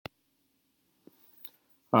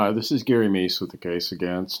Hi, this is Gary Meese with the case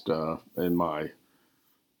against in my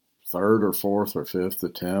third or fourth or fifth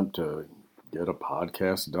attempt to get a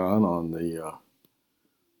podcast done on the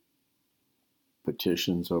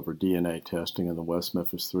petitions over DNA testing in the West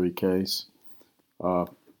Memphis 3 case. Uh,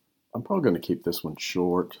 I'm probably going to keep this one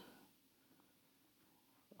short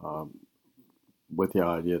um, with the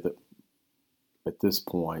idea that at this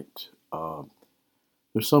point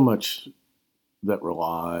there's so much that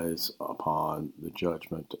relies upon the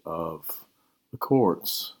judgment of the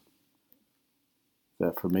courts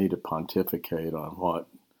that for me to pontificate on what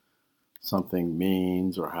something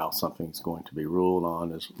means or how something's going to be ruled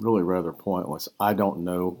on is really rather pointless. I don't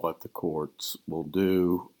know what the courts will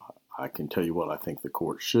do. I can tell you what I think the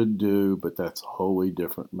court should do, but that's a wholly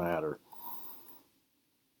different matter.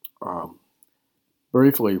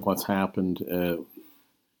 Briefly, what's happened,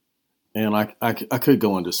 and I could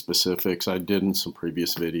go into specifics. I did in some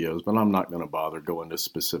previous videos, but I'm not going to bother going into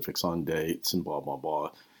specifics on dates and blah, blah,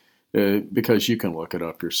 blah. Because you can look it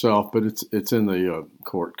up yourself, but it's in the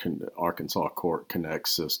Arkansas Court Connect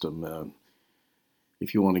system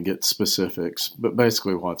if you want to get specifics. But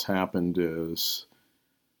basically what's happened is,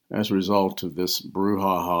 as a result of this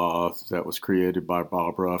brouhaha that was created by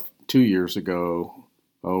Bob Ruff 2 years ago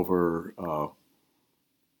over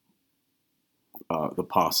the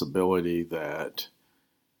possibility that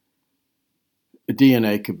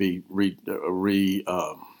DNA could be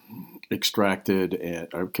extracted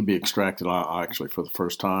and could be extracted actually for the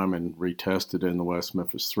first time and retested in the West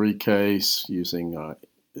Memphis 3 case using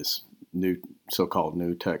this new so-called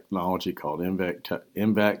new technology called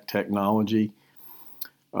MVAC technology.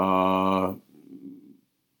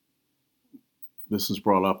 This was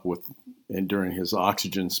brought up during his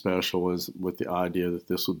oxygen special with the idea that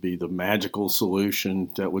this would be the magical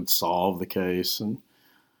solution that would solve the case and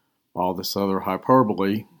all this other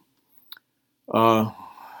hyperbole. So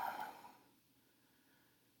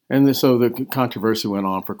the controversy went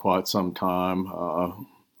on for quite some time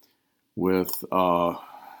with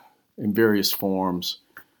in various forms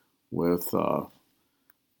with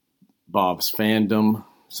Bob's fandom,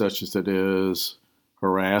 such as it is,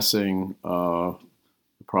 harassing the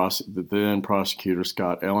then prosecutor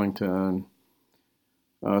Scott Ellington.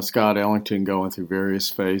 Scott Ellington going through various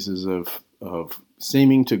phases of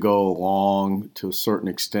seeming to go along to a certain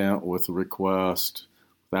extent with the request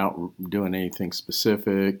without doing anything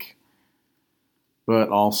specific, but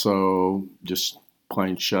also just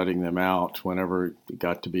plain shutting them out whenever it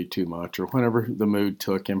got to be too much or whenever the mood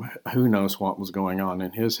took him. Who knows what was going on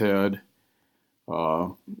in his head.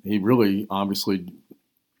 He really obviously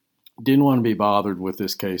didn't want to be bothered with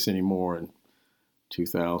this case anymore in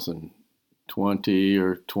 2020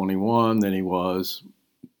 or 21 than he was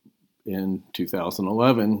in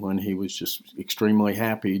 2011 when he was just extremely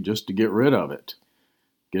happy just to get rid of it.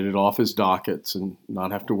 Get it off his dockets and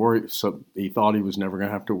not have to worry. So he thought he was never going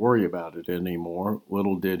to have to worry about it anymore.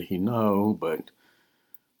 Little did he know, but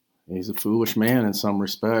he's a foolish man in some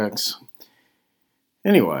respects.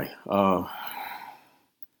 Anyway,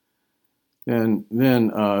 and then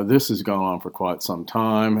this has gone on for quite some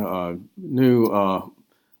time.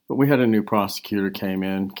 But we had a new prosecutor came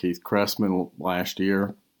in, Keith Cressman, last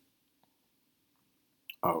year.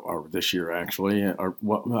 Or this year, actually.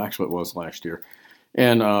 Actually, it was last year.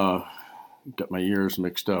 And got my years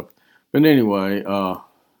mixed up. But anyway,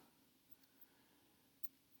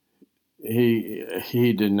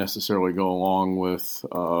 he didn't necessarily go along with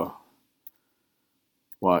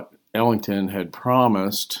what Ellington had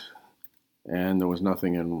promised, and there was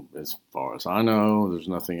nothing in, as far as I know, there's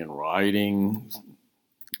nothing in writing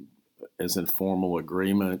as in formal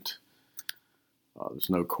agreement. There's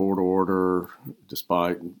no court order,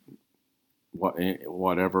 despite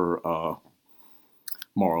whatever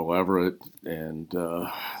Marl Everett and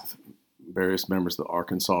various members of the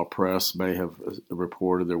Arkansas press may have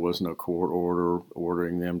reported there was no court order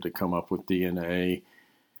ordering them to come up with DNA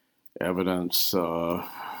evidence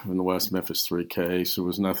in the West Memphis 3 case. There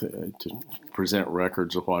was nothing to present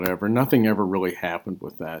records or whatever. Nothing ever really happened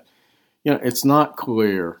with that. It's not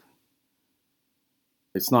clear.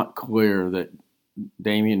 It's not clear that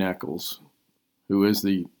Damien Echols, who is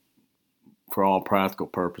for all practical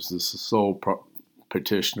purposes, the sole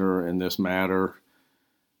petitioner in this matter,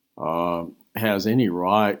 has any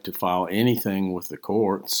right to file anything with the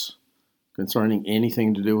courts concerning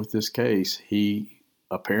anything to do with this case. He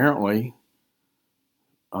apparently,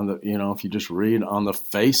 if you just read on the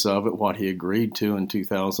face of it what he agreed to in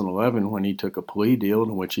 2011 when he took a plea deal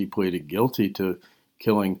in which he pleaded guilty to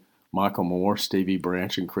killing Michael Moore, Stevie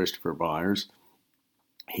Branch, and Christopher Byers,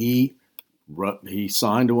 he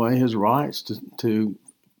signed away his rights to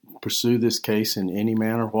pursue this case in any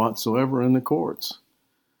manner whatsoever in the courts.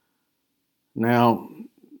 Now,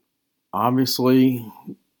 obviously,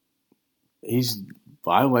 he's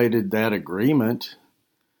violated that agreement,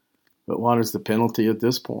 but what is the penalty at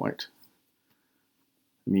this point?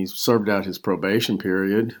 I mean, he's served out his probation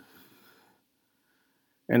period,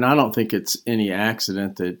 and I don't think it's any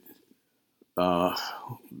accident that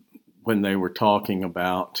when they were talking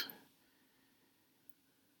about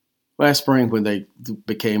last spring, when they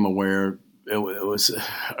became aware, it was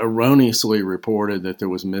erroneously reported that there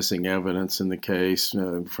was missing evidence in the case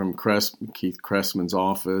from Keith Cressman's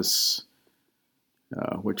office,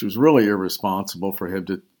 which was really irresponsible for him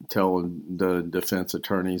to tell the defense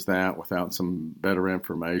attorneys that without some better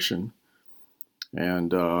information.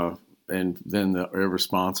 And then the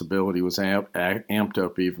irresponsibility was amped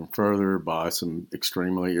up even further by some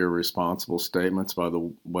extremely irresponsible statements by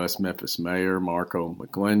the West Memphis mayor, Marco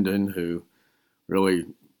McClendon, who really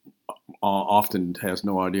often has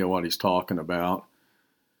no idea what he's talking about.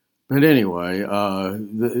 But anyway,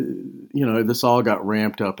 this all got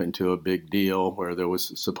ramped up into a big deal where there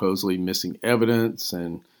was supposedly missing evidence,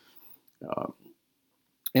 and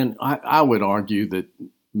I would argue that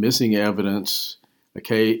missing evidence.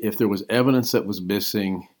 Okay, if there was evidence that was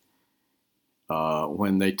missing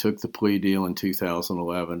when they took the plea deal in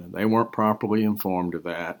 2011, and they weren't properly informed of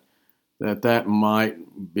that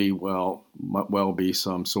might be be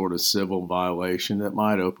some sort of civil violation that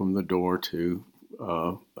might open the door to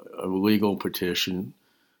a legal petitioning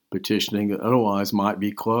that otherwise might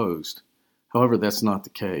be closed. However, that's not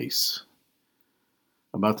the case.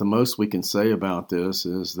 About the most we can say about this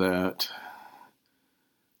is that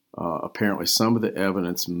apparently some of the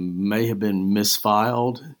evidence may have been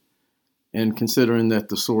misfiled, and considering that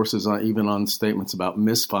the sources, even on statements about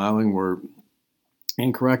misfiling, were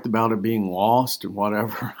incorrect about it being lost or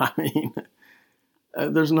whatever, I mean,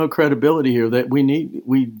 there's no credibility here that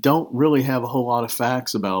we don't really have a whole lot of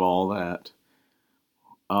facts about all that.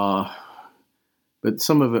 But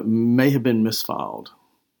some of it may have been misfiled.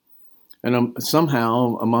 And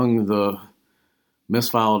somehow among the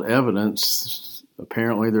misfiled evidence,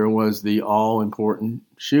 apparently there was the all-important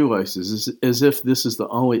shoelaces, as if this is the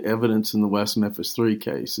only evidence in the West Memphis 3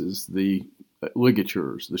 cases, the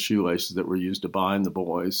ligatures, the shoelaces that were used to bind the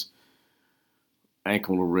boys,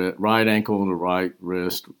 ankle to wrist, right ankle to right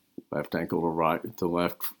wrist, left ankle to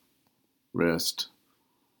left wrist,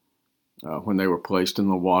 when they were placed in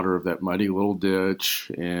the water of that muddy little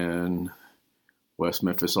ditch in West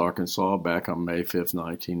Memphis, Arkansas, back on May 5th,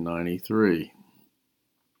 1993.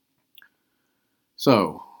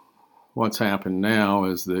 So, what's happened now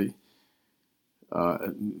is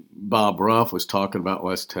Bob Ruff was talking about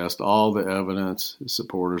let's test all the evidence. His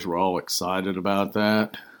supporters were all excited about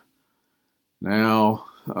that. Now,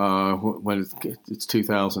 when it's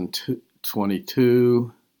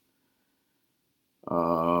 2022,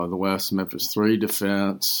 the West Memphis 3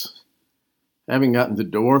 defense, having gotten the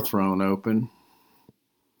door thrown open,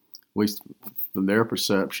 at least from their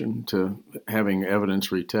perception, to having evidence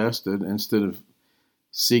retested, instead of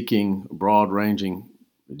seeking broad-ranging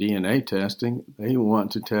DNA testing, they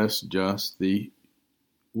want to test just the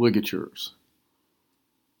ligatures.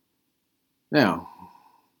 Now,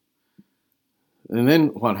 and then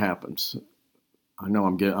what happens? I know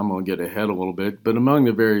I'm going to get ahead a little bit, but among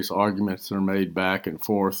the various arguments that are made back and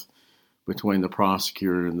forth between the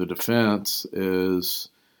prosecutor and the defense is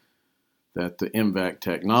that the MVAC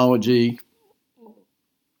technology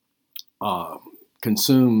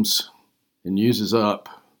consumes and uses up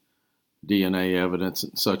DNA evidence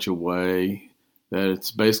in such a way that it's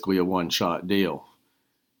basically a one-shot deal.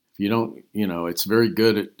 If you don't, it's very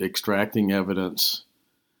good at extracting evidence,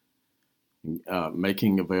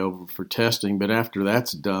 making available for testing, but after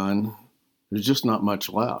that's done, there's just not much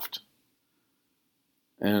left.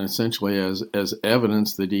 And essentially, as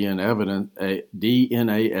evidence, the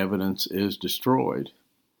DNA evidence is destroyed.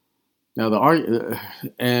 Now,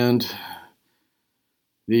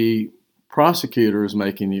 the prosecutor is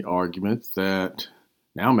making an argument that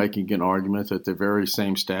the very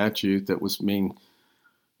same statute that was being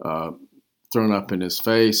thrown up in his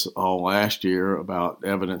face all last year about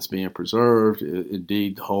evidence being preserved, it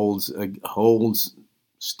indeed holds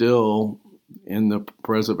still in the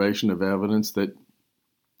preservation of evidence that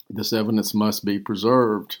this evidence must be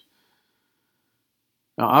preserved.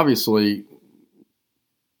 Now, obviously,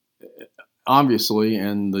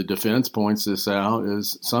 and the defense points this out,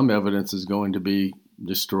 is some evidence is going to be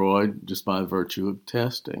destroyed just by virtue of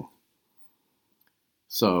testing.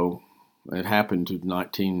 So it happened in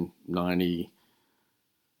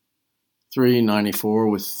 1993, 94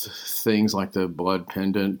 with things like the blood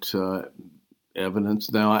pendant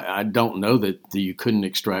evidence. Now, I don't know that you couldn't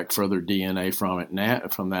extract further DNA from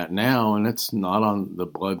it from that now, and it's not on the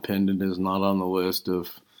blood pendant is not on the list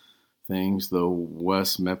of things. The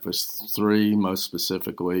West Memphis 3, most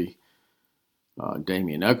specifically,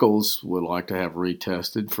 Damien Echols would like to have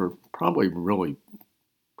retested for probably really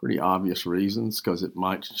pretty obvious reasons, because it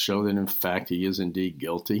might show that in fact he is indeed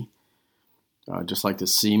guilty. Just like the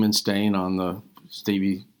semen stain on the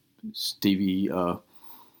Stevie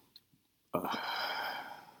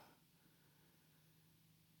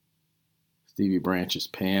Branch's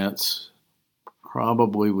pants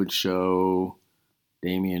probably would show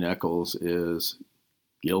Damien Echols is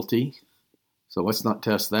guilty. So let's not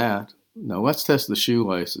test that. No, let's test the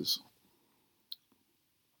shoelaces.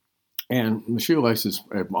 And the shoelaces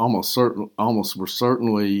almost were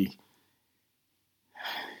certainly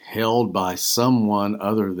held by someone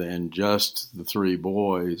other than just the three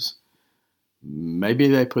boys. Maybe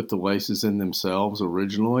they put the laces in themselves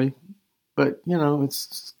originally, but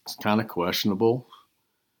it's kind of questionable.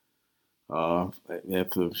 If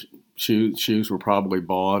the shoes were probably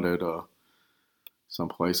bought at some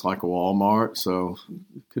place like a Walmart, so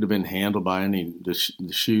it could have been handled by the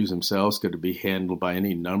shoes themselves could be handled by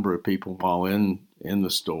any number of people while in the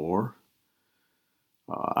store.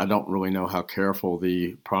 I don't really know how careful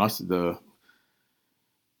the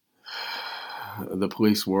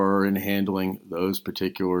police were in handling those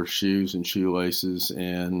particular shoes and shoelaces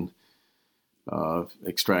and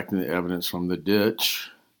extracting the evidence from the ditch.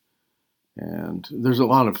 And there's a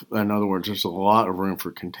lot of room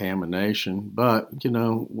for contamination. But,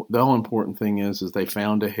 the all important thing is they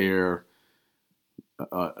found a hair,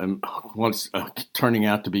 and what's turning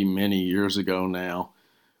out to be many years ago now,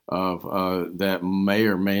 of that may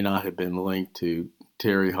or may not have been linked to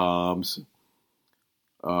Terry Hobbs,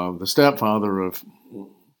 the stepfather of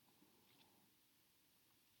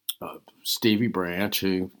Stevie Branch,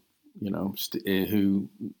 who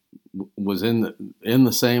was in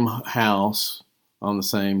the same house on the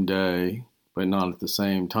same day, but not at the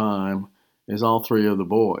same time, as all three of the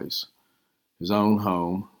boys. His own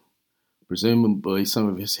home. Presumably, some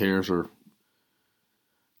of his hairs are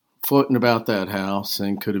floating about that house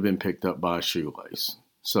and could have been picked up by a shoelace.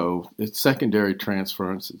 So, it's secondary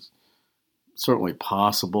transference is certainly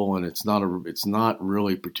possible, and it's not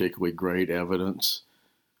really particularly great evidence.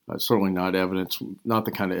 Certainly not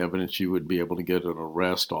the kind of evidence you would be able to get an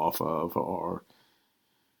arrest off of, or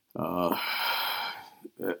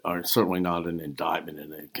certainly not an indictment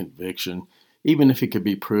and a conviction. Even if it could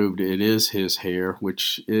be proved it is his hair,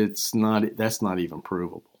 which that's not even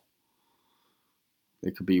provable.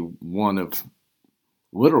 It could be one of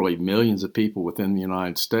literally millions of people within the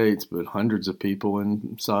United States, but hundreds of people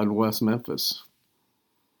inside West Memphis.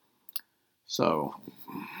 So,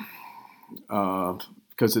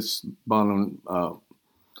 because it's mononuclear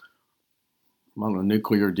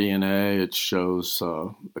DNA, it shows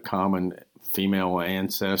a common female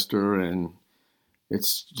ancestor, and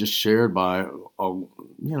it's just shared by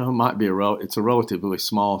it's a relatively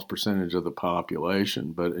small percentage of the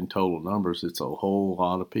population, but in total numbers, it's a whole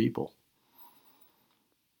lot of people.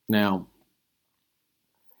 Now,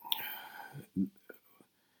 I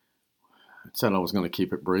said I was going to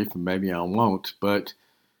keep it brief, and maybe I won't, but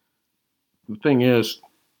the thing is,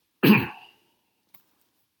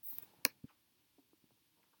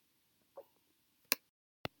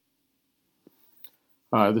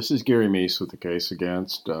 this is Gary Meese with the case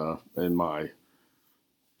against, in my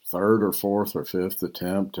third or fourth or fifth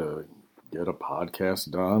attempt to get a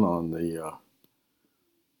podcast done on the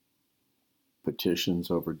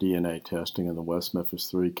petitions over DNA testing in the West Memphis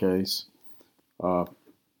 3 case. I'm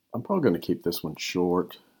probably going to keep this one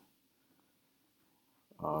short,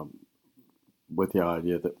 with the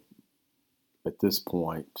idea that at this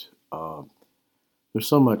point, there's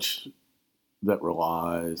so much that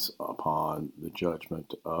relies upon the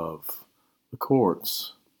judgment of the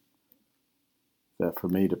courts that for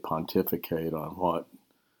me to pontificate on what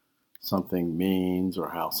something means or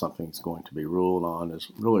how something's going to be ruled on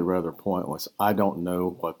is really rather pointless. I don't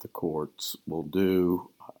know what the courts will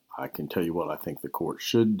do. I can tell you what I think the court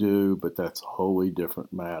should do, but that's a wholly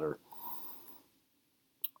different matter.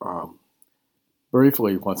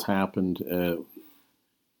 Briefly, what's happened,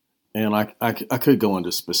 and I could go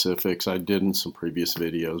into specifics. I did in some previous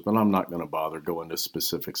videos, but I'm not going to bother going into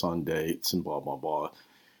specifics on dates and blah, blah, blah,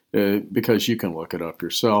 because you can look it up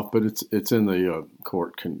yourself. But it's in the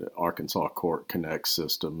Arkansas Court Connect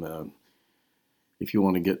system if you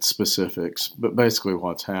want to get specifics. But basically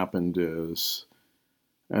what's happened is,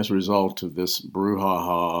 as a result of this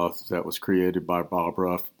brouhaha that was created by Bob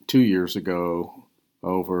Ruff 2 years ago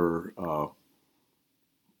over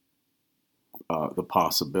the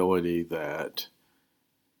possibility that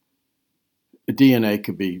DNA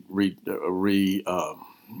could be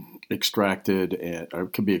extracted or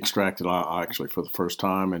could be extracted actually for the first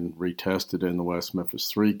time and retested in the West Memphis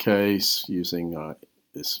 3 case using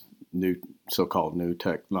this new so-called new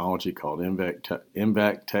technology called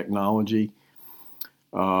MVAC technology.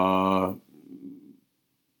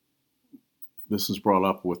 This was brought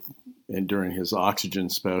up during his oxygen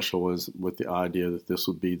special with the idea that this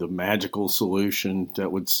would be the magical solution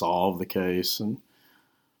that would solve the case and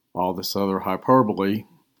all this other hyperbole.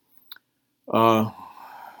 So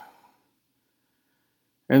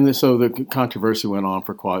the controversy went on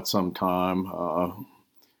for quite some time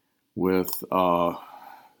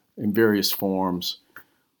in various forms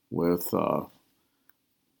with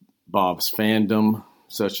Bob's fandom,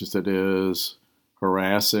 such as it is,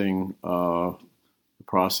 harassing the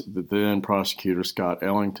then prosecutor Scott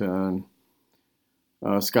Ellington.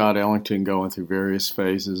 Scott Ellington going through various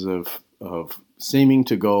phases of seeming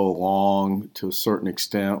to go along to a certain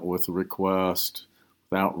extent with the request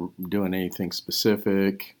without doing anything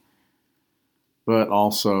specific, but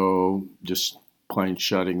also just plain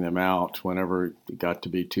shutting them out whenever it got to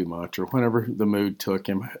be too much or whenever the mood took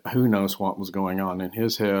him. Who knows what was going on in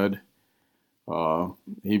his head.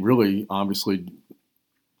 He really obviously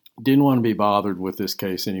didn't want to be bothered with this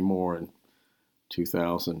case anymore in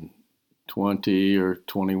 2020 or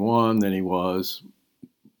 21 than he was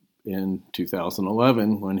in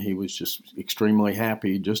 2011 when he was just extremely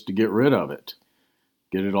happy just to get rid of it,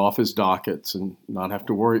 get it off his dockets and not have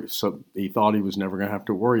to worry. So he thought he was never going to have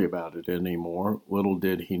to worry about it anymore. Little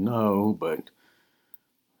did he know, but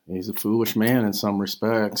he's a foolish man in some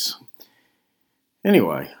respects.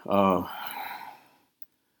 Anyway,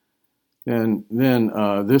 and then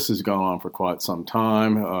this has gone on for quite some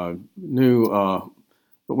time.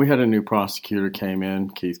 But we had a new prosecutor came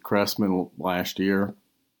in, Keith Cressman, last year,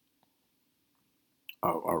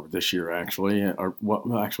 or this year actually,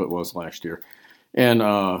 actually it was last year, and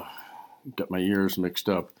got my years mixed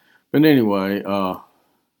up. But anyway,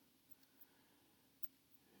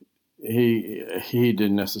 he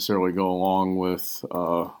didn't necessarily go along with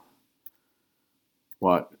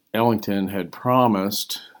what Ellington had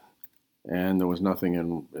promised. And there was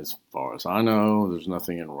nothing as far as I know, there's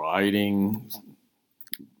nothing in writing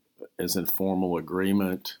as informal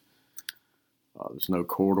agreement. There's no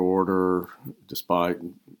court order, despite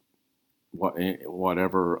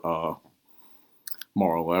whatever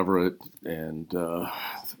Marl Everett and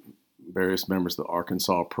various members of the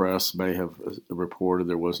Arkansas press may have reported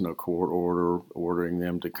there was no court order ordering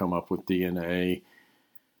them to come up with DNA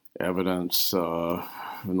evidence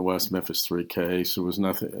in the West Memphis 3 case. There was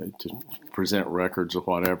nothing to present records or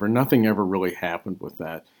whatever. Nothing ever really happened with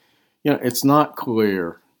that. It's not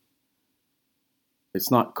clear.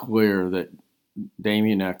 It's not clear that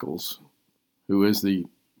Damien Echols, who is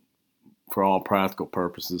for all practical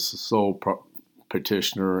purposes, the sole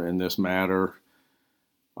petitioner in this matter,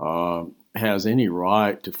 has any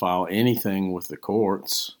right to file anything with the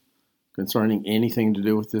courts concerning anything to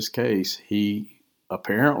do with this case. He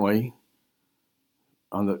apparently,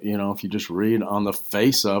 if you just read on the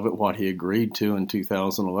face of it what he agreed to in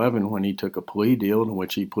 2011 when he took a plea deal in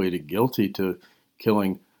which he pleaded guilty to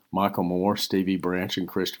killing Michael Moore, Stevie Branch, and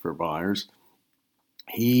Christopher Byers,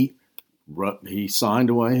 he signed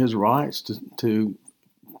away his rights to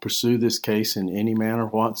pursue this case in any manner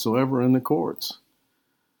whatsoever in the courts.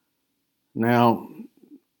 Now,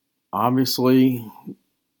 obviously,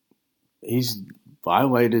 he's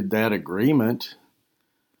violated that agreement.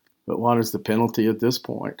 But what is the penalty at this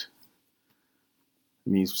point?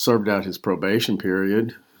 I mean, he's served out his probation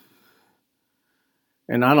period.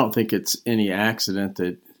 And I don't think it's any accident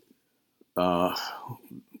that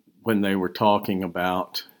when they were talking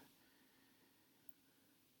about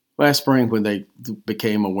last spring, when they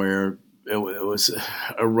became aware, it was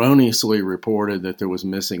erroneously reported that there was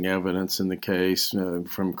missing evidence in the case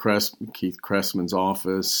from Keith Cressman's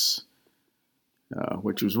office,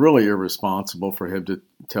 which was really irresponsible for him to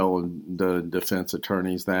tell the defense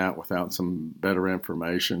attorneys that without some better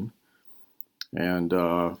information. And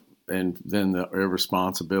then the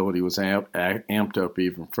irresponsibility was amped up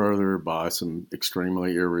even further by some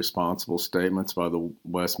extremely irresponsible statements by the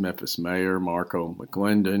West Memphis mayor, Marco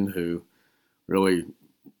McClendon, who really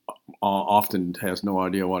often has no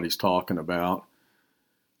idea what he's talking about.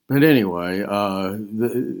 But anyway,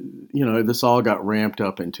 this all got ramped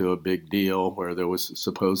up into a big deal where there was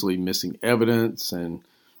supposedly missing evidence, and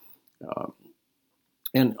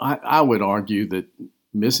I would argue that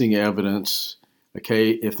missing evidence,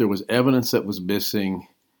 okay, if there was evidence that was missing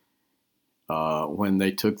when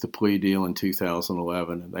they took the plea deal in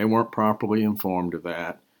 2011, and they weren't properly informed of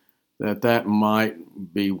that might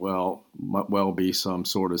be well be some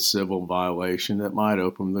sort of civil violation that might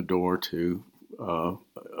open the door to a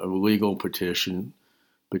legal petitioning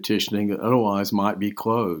that otherwise might be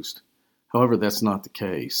closed. However, that's not the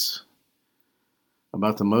case.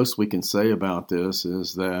 About the most we can say about this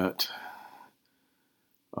is that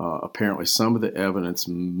apparently some of the evidence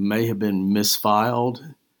may have been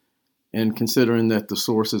misfiled, and considering that the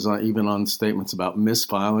sources even on statements about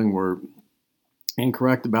misfiling were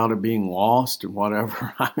incorrect about it being lost or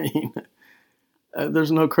whatever, I mean,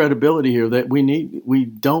 there's no credibility here that we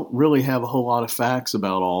don't really have a whole lot of facts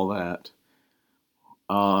about all that.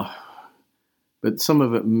 But some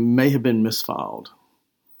of it may have been misfiled.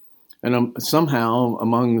 And somehow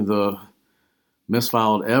among the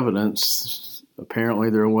misfiled evidence, apparently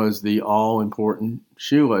there was the all-important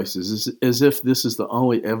shoelaces, as if this is the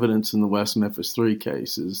only evidence in the West Memphis 3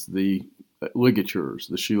 cases, the ligatures,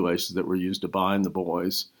 the shoelaces that were used to bind the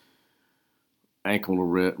boys, ankle to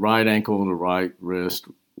wrist, right ankle to right wrist,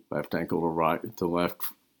 left ankle to left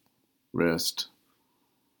wrist,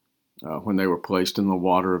 when they were placed in the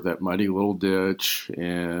water of that muddy little ditch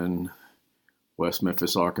in West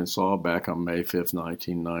Memphis, Arkansas, back on May 5th,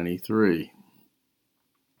 1993.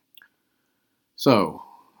 So,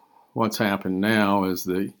 what's happened now is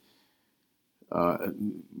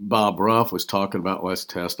Bob Ruff was talking about let's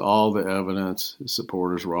test all the evidence. His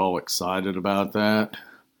supporters were all excited about that.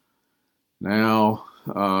 Now,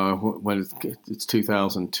 when it's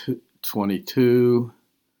 2022,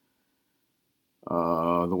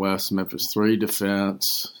 the West Memphis 3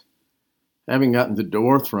 defense, having gotten the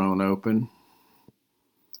door thrown open,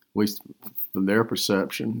 at least from their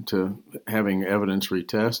perception, to having evidence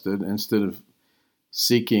retested, instead of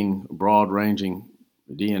seeking broad-ranging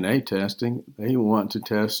DNA testing, they want to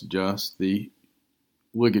test just the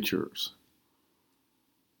ligatures.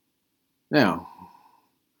 Now,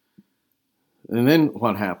 and then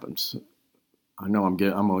what happens? I know I'm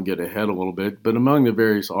going to get ahead a little bit, but among the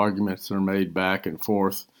various arguments that are made back and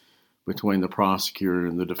forth between the prosecutor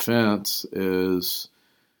and the defense is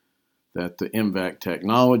that the MVAC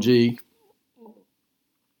technology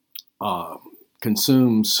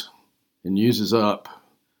consumes and uses up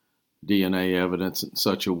DNA evidence in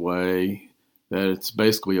such a way that it's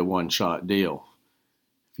basically a one-shot deal.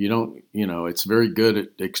 If you don't, it's very good at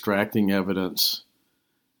extracting evidence,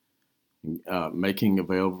 making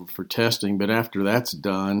available for testing, but after that's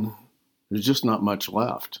done, there's just not much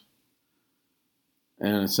left.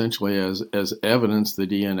 And essentially, as evidence, the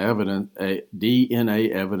DNA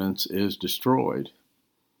evidence is destroyed.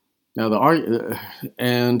 Now,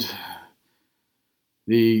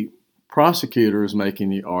 the prosecutor is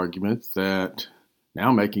making an argument that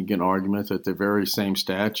the very same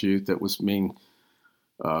statute that was being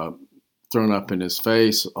thrown up in his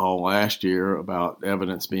face all last year about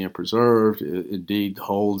evidence being preserved, it indeed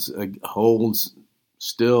holds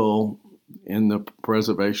still in the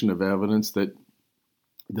preservation of evidence that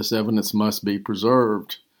this evidence must be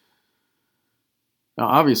preserved. Now,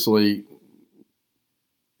 obviously,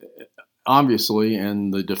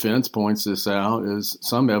 and the defense points this out, is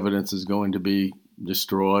some evidence is going to be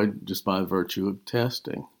destroyed just by virtue of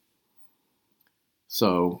testing.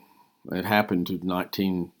 So it happened in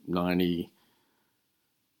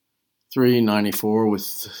 1993, 94 with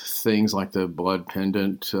things like the blood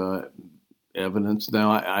pendant evidence.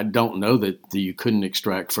 Now, I don't know that you couldn't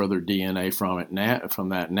extract further DNA from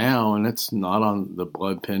that now, and it's not on the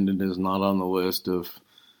blood pendant is not on the list of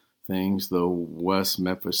things. The West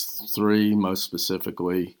Memphis 3, most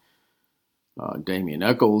specifically, Damien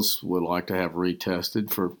Echols would like to have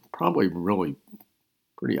retested for probably really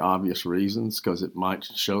pretty obvious reasons, because it might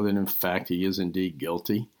show that in fact he is indeed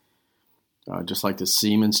guilty. Just like the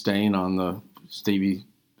semen stain on the Stevie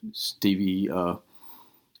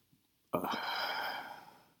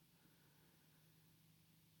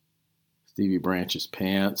Branch's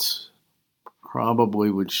pants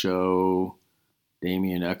probably would show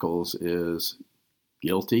Damien Echols is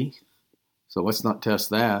guilty. So let's not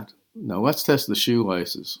test that. No, let's test the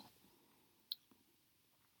shoelaces.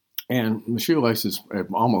 And the shoelaces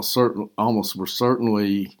almost were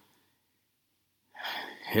certainly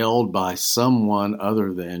held by someone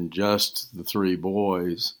other than just the three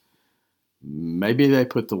boys. Maybe they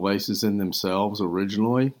put the laces in themselves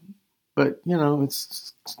originally, but,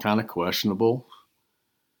 it's kind of questionable.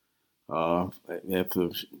 If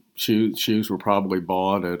the shoes were probably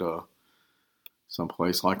bought at some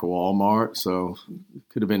place like a Walmart, so it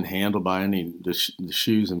could have been handled by the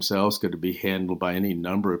shoes themselves could be handled by any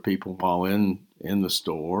number of people while in the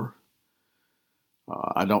store.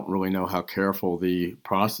 I don't really know how careful the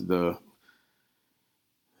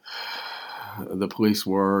police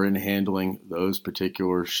were in handling those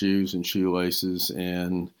particular shoes and shoelaces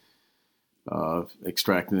and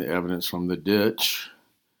extracting the evidence from the ditch.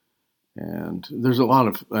 And there's a lot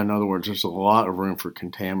of room for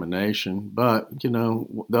contamination. But,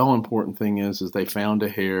 the all important thing is they found a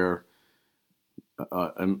hair,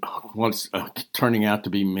 and what's turning out to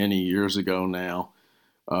be many years ago now,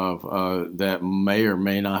 of that may or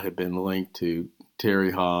may not have been linked to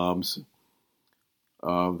Terry Hobbs,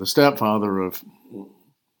 the stepfather of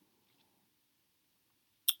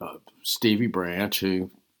Stevie Branch,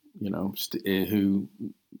 who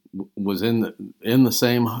was in the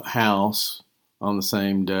same house on the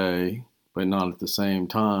same day, but not at the same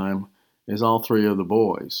time, as all three of the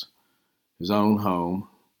boys. His own home.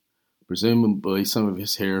 Presumably, some of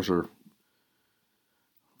his hairs are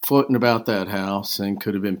floating about that house and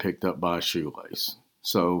could have been picked up by a shoelace.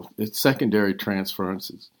 So, it's secondary transference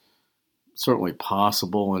is certainly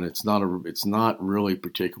possible, and it's not really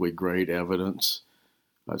particularly great evidence.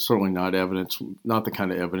 Certainly not the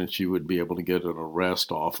kind of evidence you would be able to get an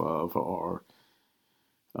arrest off of, or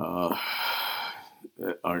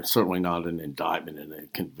certainly not an indictment and a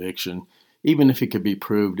conviction. Even if it could be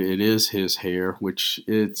proved it is his hair, which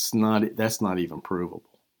that's not even provable.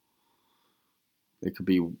 It could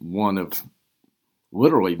be one of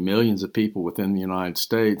literally millions of people within the United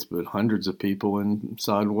States, but hundreds of people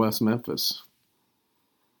inside West Memphis.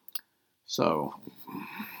 So,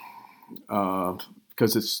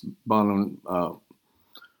 because it's mononuclear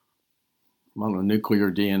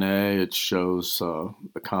DNA, it shows a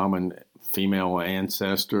common female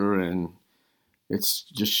ancestor, and it's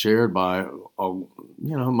just shared by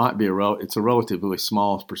it's a relatively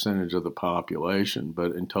small percentage of the population,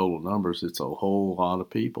 but in total numbers, it's a whole lot of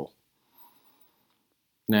people.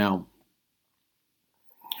 Now,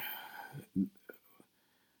 I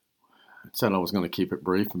said I was going to keep it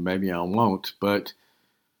brief, and maybe I won't, but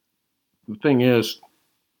the thing is,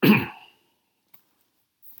 yeah,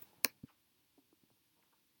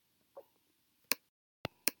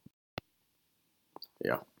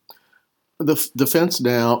 the defense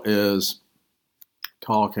now is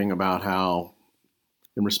talking about how,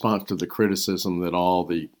 in response to the criticism that all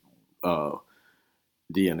the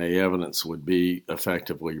DNA evidence would be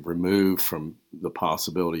effectively removed from the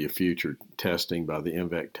possibility of future testing by the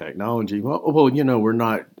INVEC technology. Well,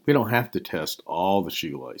 we don't have to test all the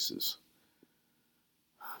shoelaces.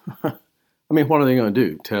 I mean, what are they going to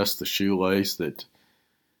do? Test the shoelace that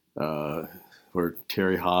where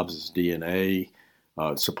Terry Hobbs' DNA,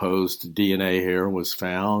 supposed DNA hair was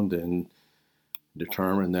found, and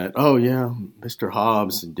determine that, oh yeah, Mr.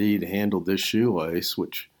 Hobbs indeed handled this shoelace,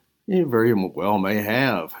 which he very well may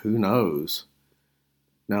have. Who knows?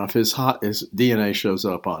 Now, if his DNA shows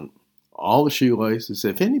up on all the shoelaces,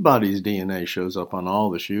 if anybody's DNA shows up on all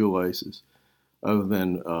the shoelaces, other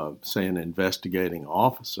than, say, an investigating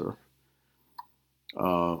officer,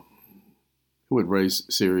 it would raise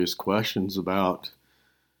serious questions about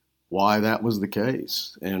why that was the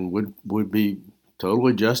case, and would be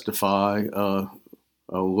totally justify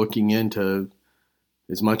looking into,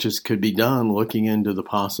 as much as could be done, looking into the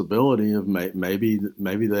possibility of maybe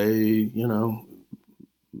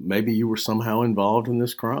you were somehow involved in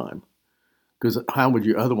this crime. Because how would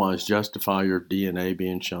you otherwise justify your DNA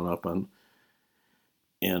being shown up on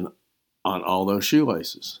all those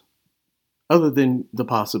shoelaces, other than the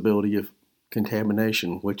possibility of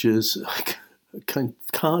contamination, which is a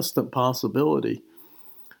constant possibility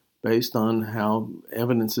based on how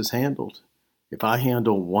evidence is handled. If I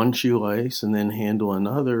handle one shoelace and then handle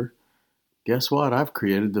another, guess what? I've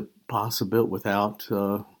created the possibility, without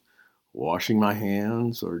washing my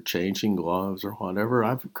hands or changing gloves or whatever,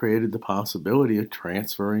 I've created the possibility of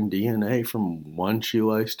transferring DNA from one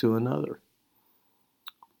shoelace to another.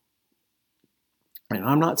 And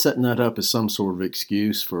I'm not setting that up as some sort of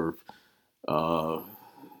excuse for, if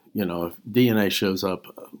DNA shows up.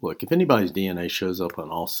 Look, if anybody's DNA shows up on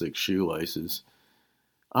all 6 shoelaces,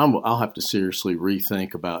 I'll have to seriously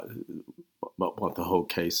rethink about what the whole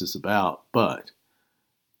case is about. But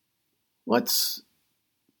why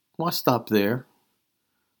stop there?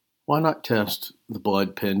 Why not test the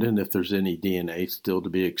blood pendant if there's any DNA still to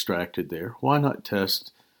be extracted there? Why not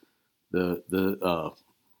test the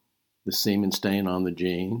semen stain on the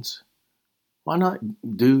jeans? Why not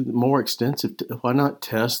do more extensive? Why not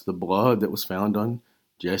test the blood that was found on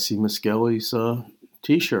Jesse Miskelly's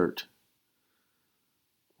T-shirt?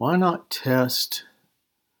 Why not test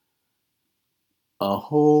a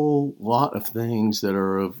whole lot of things that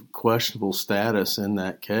are of questionable status in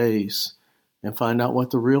that case and find out what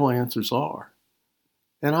the real answers are?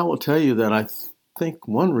 And I will tell you that I think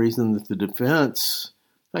one reason that the defense,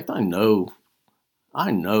 in fact, I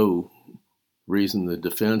know reason the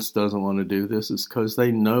defense doesn't want to do this is because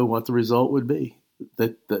they know what the result would be.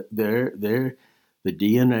 That the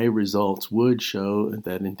DNA results would show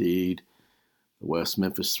that indeed the West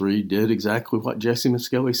Memphis Three did exactly what Jesse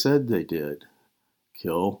Muskelly said they did: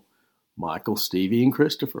 kill Michael, Stevie, and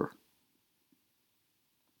Christopher.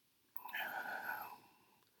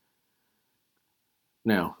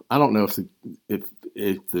 Now, I don't know if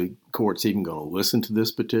the court's even going to listen to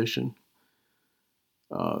this petition.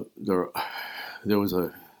 There was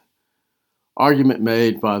a argument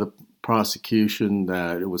made by the prosecution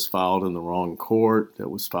that it was filed in the wrong court, that it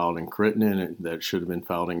was filed in Crittenden, and that it should have been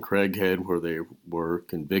filed in Craighead, where they were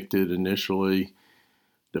convicted initially.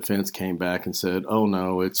 Defense came back and said, "Oh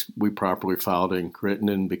no, we properly filed in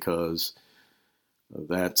Crittenden because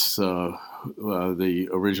that's the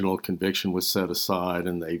original conviction was set aside,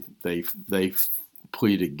 and they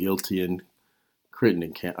pleaded guilty in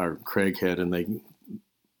Crittenden or Craighead, and they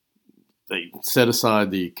set aside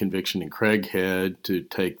the conviction in Craighead to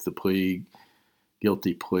take the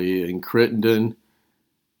guilty plea in Crittenden."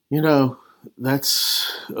 You know, that's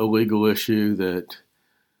a legal issue that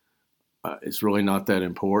is really not that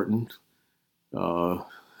important.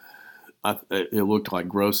 It looked like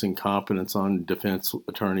gross incompetence on defense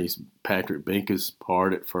attorney Patrick Binka's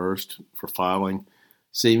part at first for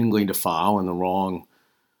seemingly to file in the wrong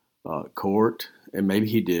court, and maybe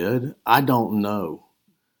he did. I don't know.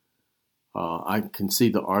 I can see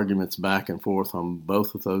the arguments back and forth on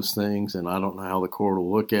both of those things, and I don't know how the court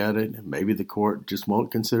will look at it. And maybe the court just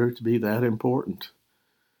won't consider it to be that important.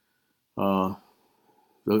 It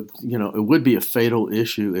would be a fatal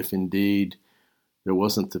issue if indeed there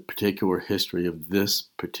wasn't the particular history of this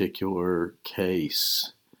particular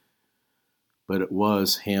case. But it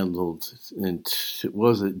was handled, it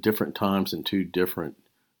was at different times in two different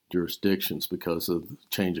jurisdictions because of the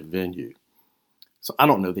change of venue. So I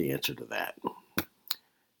don't know the answer to that.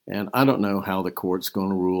 And I don't know how the court's going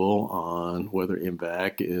to rule on whether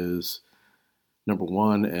MVAC is, number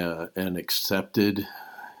one, an accepted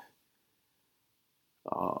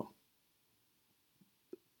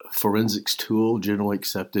forensics tool, generally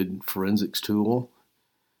accepted forensics tool.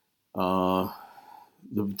 The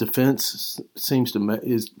defense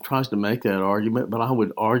tries to make that argument, but I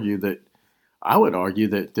would argue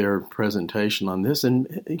that their presentation on this, and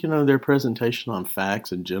their presentation on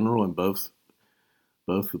facts in general, in both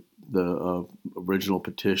the original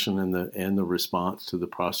petition and the response to the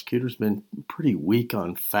prosecutor's been pretty weak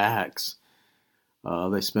on facts.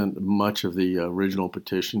 They spent much of the original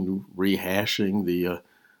petition rehashing the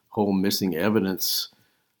whole missing evidence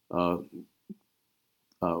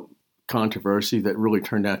controversy that really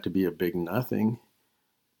turned out to be a big nothing,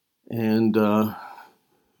 and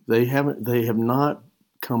they have not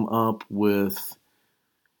come up with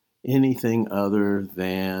anything other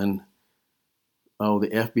than, the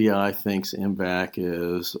FBI thinks MVAC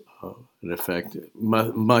is an effective,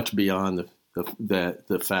 much beyond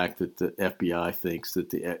the fact that the FBI thinks that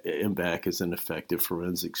the MVAC is an effective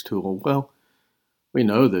forensics tool. Well, we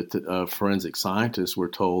know that forensic scientists were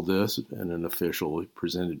told this in an officially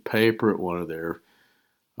presented paper at one of their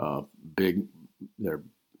I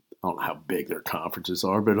don't know how big their conferences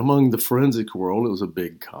are, but among the forensic world, it was a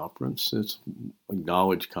big conference. It's an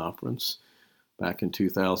acknowledged conference. Back in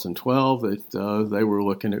 2012, that they were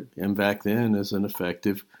looking at MVAC then as an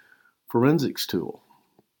effective forensics tool.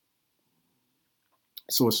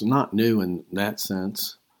 So it's not new in that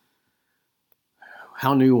sense.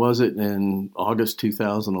 How new was it in August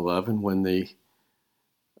 2011 when the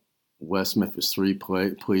West Memphis Three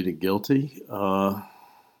pleaded guilty?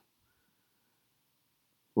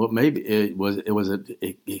 Well, maybe it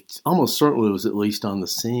almost certainly was at least on the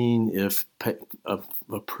scene if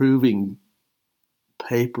approving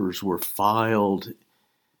papers were filed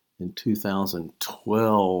in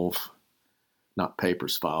 2012. Not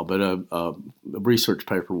papers filed, but a research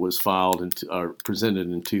paper was filed or presented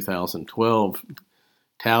in 2012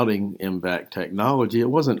 touting MVAC technology. It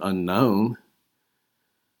wasn't unknown.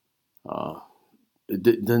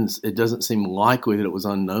 It doesn't seem likely that it was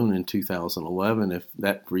unknown in 2011 if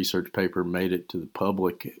that research paper made it to the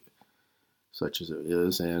public, such as it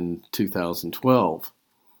is in 2012.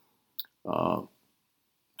 But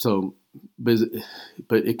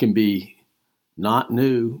it can be not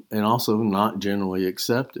new and also not generally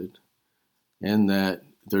accepted, and that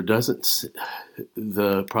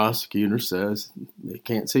the prosecutor says they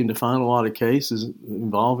can't seem to find a lot of cases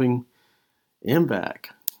involving MVAC.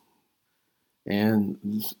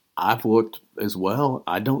 And I've looked as well.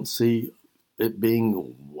 I don't see it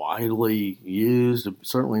being widely used,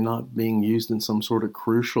 certainly not being used in some sort of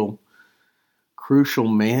crucial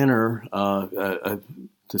manner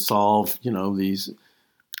to solve, these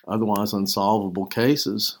otherwise unsolvable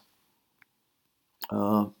cases.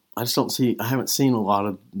 I haven't seen a lot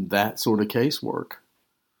of that sort of casework.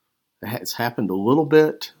 It's happened a little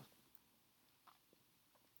bit,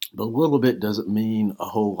 but a little bit doesn't mean a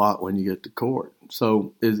whole lot when you get to court.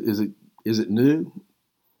 So is it new?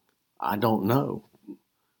 I don't know.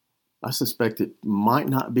 I suspect it might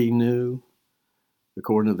not be new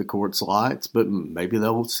according to the court's lights, but maybe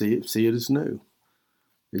they'll see it as new.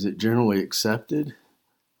 Is it generally accepted?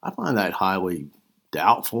 I find that highly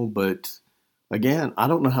doubtful, but again, I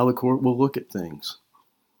don't know how the court will look at things.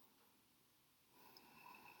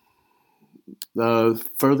 The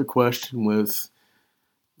further question with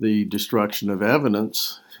the destruction of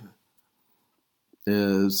evidence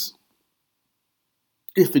is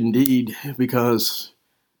if indeed, because,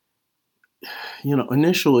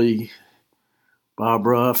 initially Bob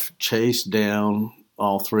Ruff chased down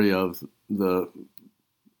all three of the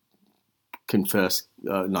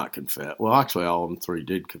all of them three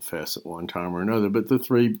did confess at one time or another, but the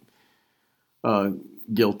three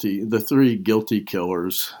guilty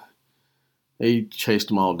killers, he chased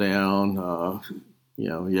them all down,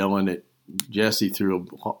 yelling at Jesse through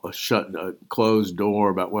a closed door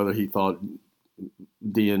about whether he thought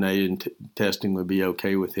DNA and testing would be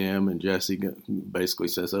okay with him, and Jesse basically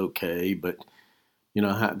says okay, but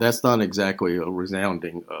that's not exactly a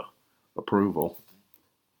resounding approval.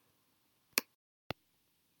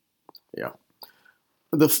 Yeah.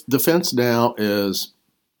 The defense now is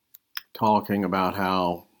talking about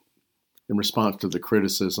how, in response to the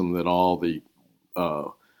criticism that all the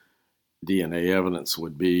DNA evidence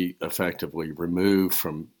would be effectively removed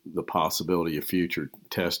from the possibility of future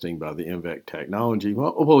testing by the INVEC technology.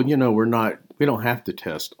 Well, we don't have to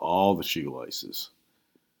test all the shoelaces.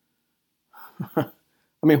 I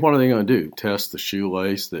mean, what are they going to do? Test the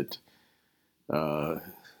shoelace that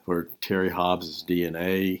where Terry Hobbs'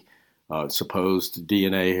 DNA, supposed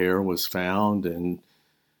DNA hair was found, and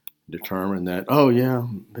determine that, oh yeah,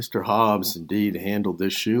 Mr. Hobbs indeed handled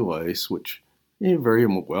this shoelace, which he very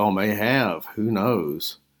well may have. Who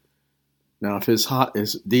knows? Now, if his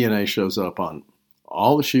DNA shows up on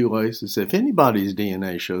all the shoelaces, if anybody's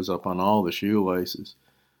DNA shows up on all the shoelaces,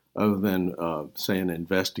 other than, say, an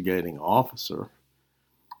investigating officer,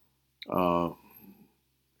 it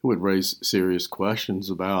would raise serious questions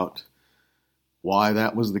about why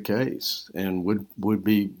that was the case, and would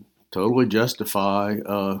be totally justify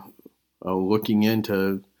looking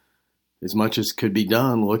into, as much as could be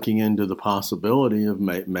done, looking into the possibility of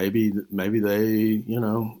maybe they,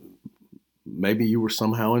 maybe you were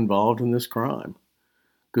somehow involved in this crime.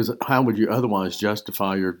 Because how would you otherwise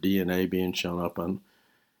justify your DNA being shown up on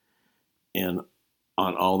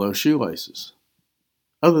all those shoelaces,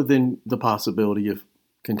 other than the possibility of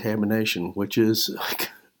contamination, which is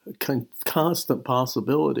a constant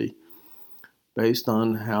possibility based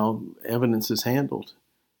on how evidence is handled.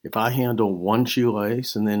 If I handle one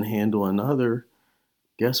shoelace and then handle another,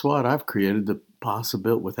 guess what? I've created the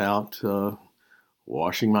possibility, without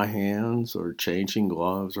washing my hands or changing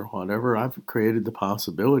gloves or whatever, I've created the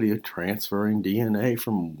possibility of transferring DNA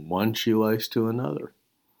from one shoelace to another.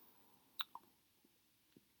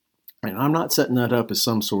 And I'm not setting that up as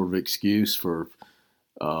some sort of excuse for,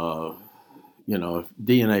 if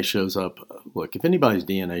DNA shows up. Look, if anybody's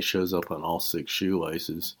DNA shows up on all 6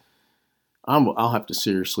 shoelaces, I'll have to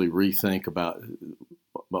seriously rethink about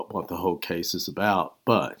what the whole case is about.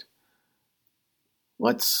 But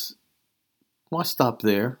why stop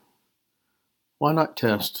there? Why not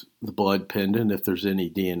test the blood pendant if there's any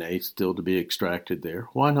DNA still to be extracted there?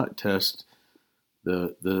 Why not test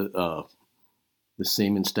the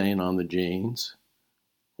semen stain on the jeans?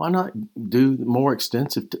 Why not do more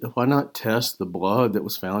extensive? Why not test the blood that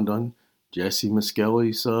was found on Jesse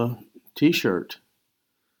Miskelly's T-shirt?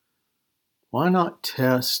 Why not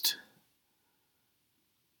test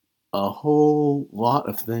a whole lot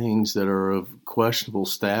of things that are of questionable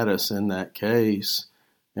status in that case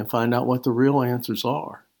and find out what the real answers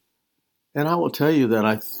are? And I will tell you that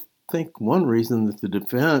I think one reason that the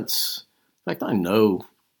defense, in fact, I know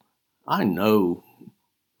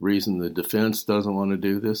reason the defense doesn't want to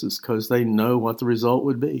do this is because they know what the result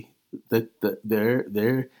would be. That the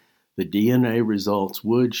DNA results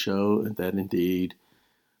would show that indeed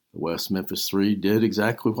the West Memphis Three did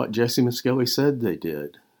exactly what Jesse Miskelly said they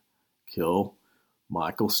did: kill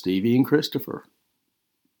Michael, Stevie, and Christopher.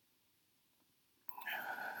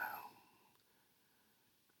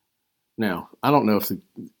 Now, I don't know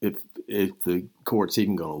if the court's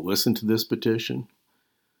even going to listen to this petition.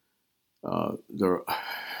 There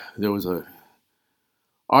was a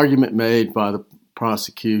argument made by the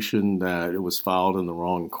prosecution that it was filed in the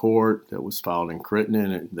wrong court, that was filed in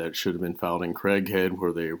Crittenden, and that should have been filed in Craighead,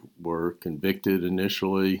 where they were convicted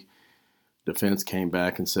initially. Defense came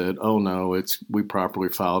back and said, "Oh no, we properly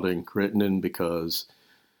filed in Crittenden because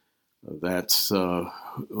that's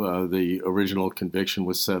the original conviction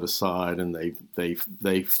was set aside, and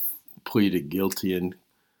they pleaded guilty in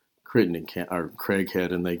Crittenden or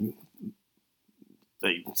Craighead, and they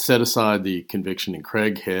set aside the conviction in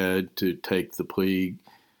Craighead to take the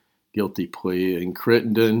guilty plea in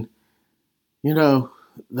Crittenden."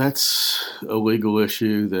 That's a legal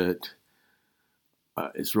issue that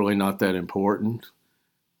it's really not that important.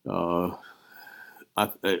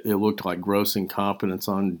 It looked like gross incompetence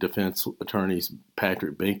on defense attorney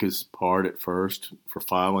Patrick Binka's part at first for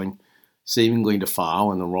seemingly to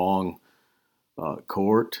file in the wrong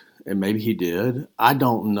court, and maybe he did. I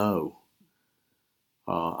don't know.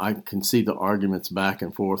 I can see the arguments back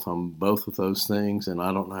and forth on both of those things, and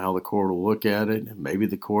I don't know how the court will look at it. Maybe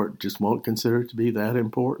the court just won't consider it to be that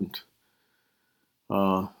important.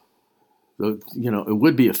 It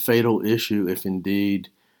would be a fatal issue if indeed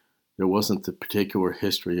there wasn't the particular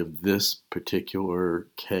history of this particular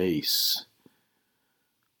case.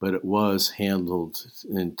 But it was handled,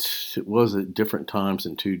 it was at different times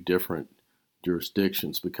in two different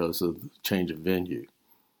jurisdictions because of the change of venue.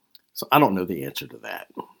 So I don't know the answer to that.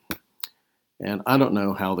 And I don't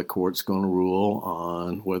know how the court's going to rule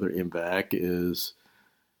on whether MVAC is,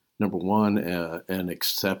 number one, an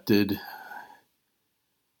accepted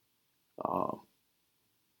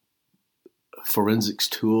forensics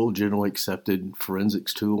tool, generally accepted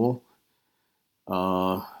forensics tool.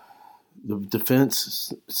 The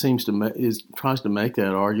defense tries to make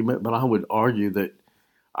that argument, but I would argue that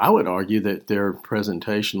their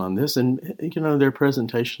presentation on this, and their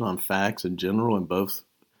presentation on facts in general, in both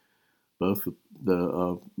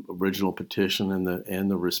the original petition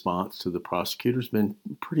and the response to the prosecutor's been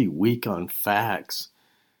pretty weak on facts.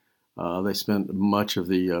 They spent much of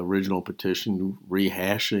the original petition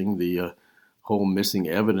rehashing the whole missing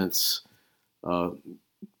evidence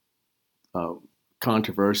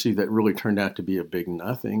controversy that really turned out to be a big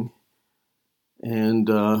nothing, and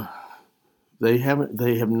they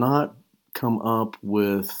have not come up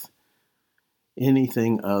with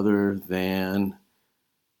anything other than,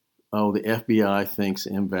 the FBI thinks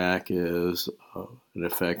MVAC is an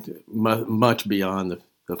effective, much beyond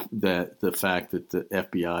the fact that the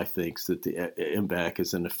FBI thinks that the MVAC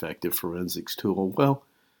is an effective forensics tool. Well,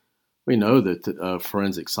 we know that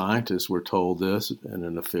forensic scientists were told this in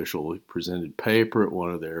an officially presented paper at one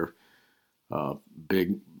of their I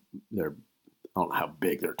don't know how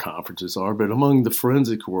big their conferences are, but among the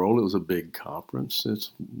forensic world, it was a big conference.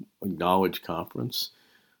 It's an acknowledged conference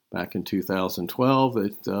back in 2012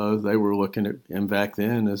 that they were looking at MVAC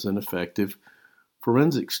then as an effective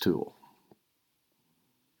forensics tool.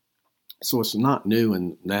 So it's not new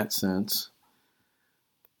in that sense.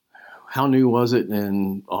 How new was it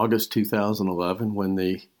in August 2011 when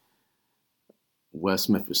the West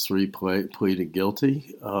Memphis 3 pleaded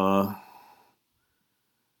guilty? Well,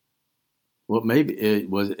 maybe it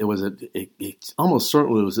almost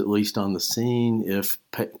certainly was at least on the scene if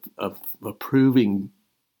approving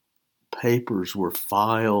papers were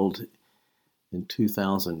filed in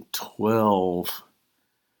 2012.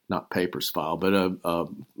 Not papers filed, but a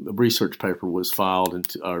research paper was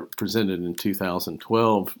filed or presented in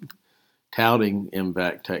 2012 touting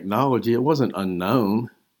MVAC technology. It wasn't unknown.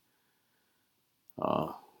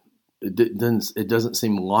 It doesn't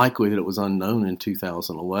seem likely that it was unknown in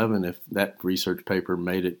 2011 if that research paper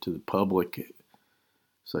made it to the public,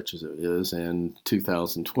 such as it is in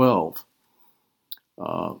 2012.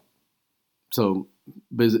 But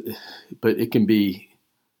it can be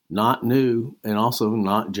not new and also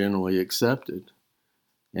not generally accepted,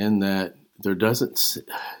 and that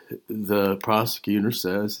the prosecutor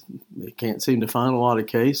says they can't seem to find a lot of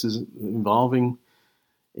cases involving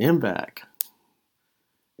MVAC.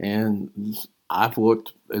 And I've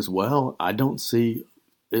looked as well. I don't see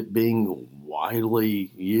it being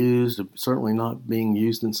widely used, certainly not being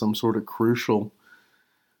used in some sort of crucial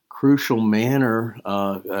manner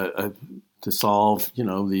to solve,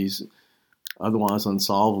 these otherwise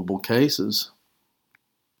unsolvable cases.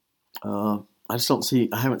 I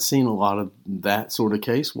haven't seen a lot of that sort of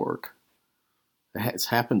casework. It's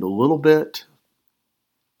happened a little bit,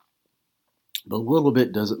 but a little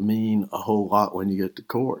bit doesn't mean a whole lot when you get to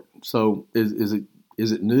court. So is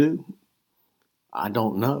it new? I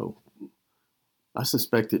don't know. I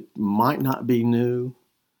suspect it might not be new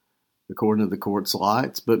according to the court's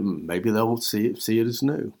lights, but maybe they'll see it as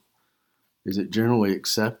new. Is it generally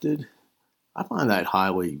accepted? I find that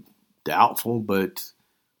highly doubtful, but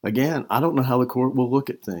again, I don't know how the court will look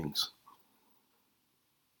at things.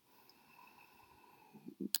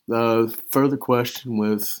 The further question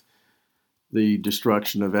with the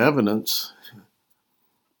destruction of evidence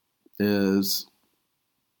is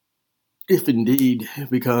if indeed,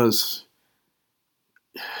 because,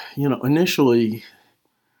 initially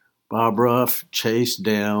Bob Ruff chased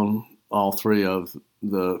down all three of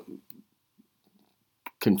the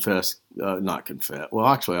all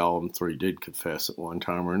of them three did confess at one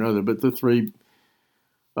time or another, but the three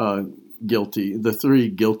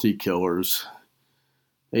guilty killers,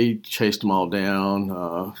 he chased them all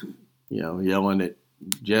down, yelling at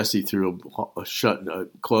Jesse through a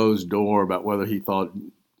closed door about whether he thought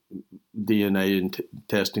DNA and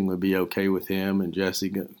testing would be okay with him, and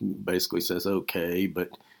Jesse basically says okay, but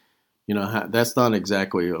that's not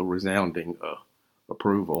exactly a resounding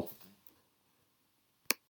approval.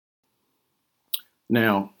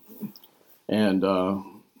 Now, and of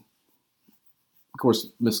course,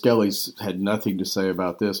 Miss Kelly's had nothing to say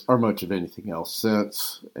about this or much of anything else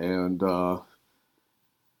since, and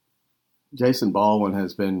Jason Baldwin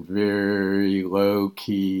has been very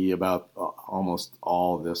low-key about almost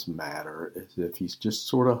all of this matter, as if he's just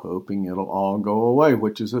sort of hoping it'll all go away,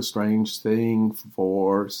 which is a strange thing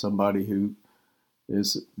for somebody who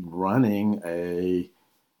is running an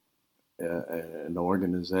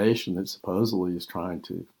organization that supposedly is trying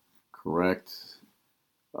to correct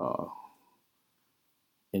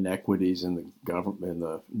inequities in the government, in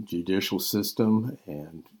the judicial system,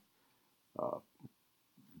 and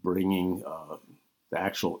bringing the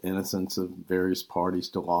actual innocence of various parties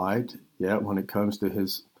to light. Yet when it comes to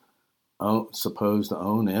his supposed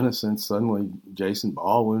own innocence, suddenly Jason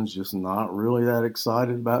Baldwin's just not really that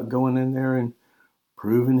excited about going in there and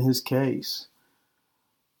proving his case.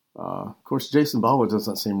 Of course, Jason Baldwin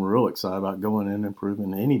doesn't seem real excited about going in and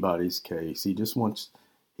proving anybody's case. He just wants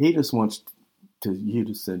you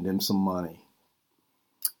to send him some money.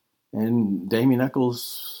 And Damien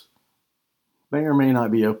Echols may or may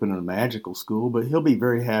not be opening a magical school, but he'll be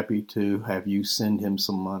very happy to have you send him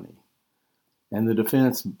some money. And the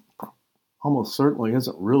defense almost certainly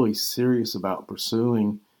isn't really serious about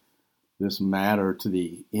pursuing this matter to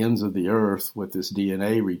the ends of the earth with this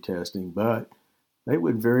DNA retesting, but they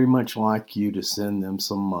would very much like you to send them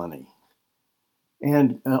some money.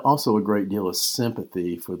 And also a great deal of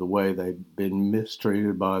sympathy for the way they've been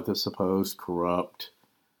mistreated by the supposed corrupt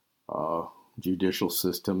judicial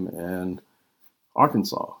system in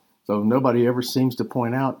Arkansas. So nobody ever seems to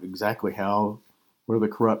point out exactly where the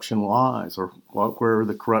corruption lies or where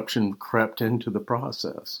the corruption crept into the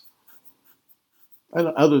process.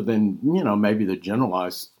 Other than, maybe the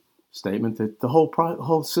generalized statement that the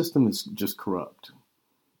whole system is just corrupt,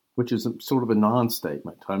 which is sort of a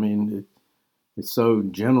non-statement. I mean, it's so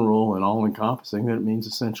general and all-encompassing that it means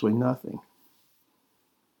essentially nothing.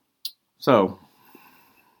 So,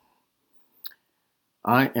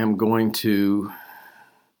 I don't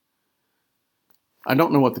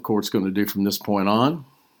know what the court's going to do from this point on.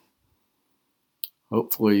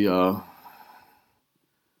 Hopefully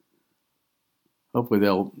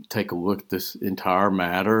they'll take a look at this entire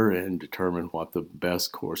matter and determine what the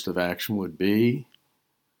best course of action would be.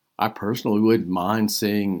 I personally wouldn't mind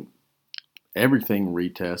seeing everything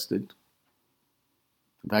retested.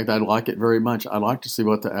 In fact, I'd like it very much. I'd like to see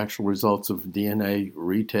what the actual results of DNA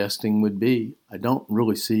retesting would be. I don't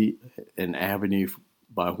really see an avenue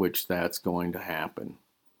by which that's going to happen.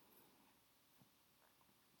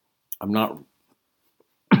 I'm not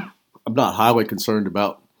highly concerned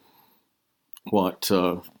about what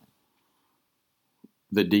the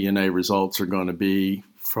DNA results are going to be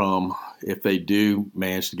from if they do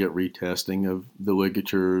manage to get retesting of the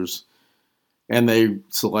ligatures, and they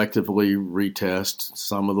selectively retest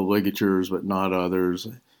some of the ligatures but not others,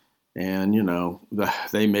 and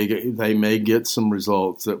they may get some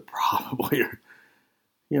results that probably are,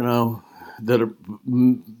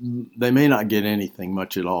 they may not get anything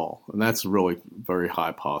much at all, and that's a really very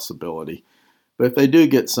high possibility. But if they do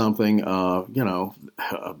get something, a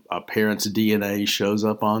parent's DNA shows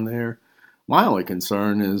up on there, my only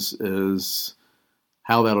concern is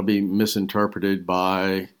how that'll be misinterpreted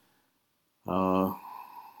by the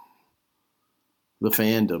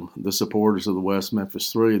fandom, the supporters of the West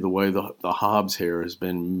Memphis Three, the way the Hobbs hair has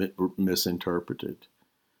been misinterpreted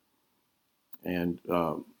and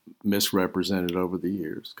misrepresented over the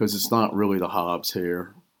years, because it's not really the Hobbs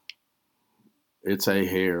hair. It's a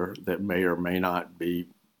hair that may or may not be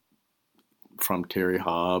from Terry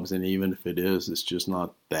Hobbs, and even if it is, it's just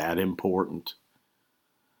not that important.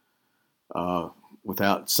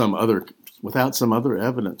 Without some other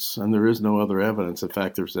evidence, and there is no other evidence. In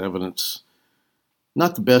fact, there's evidence,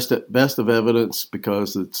 not the best of evidence,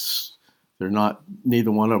 because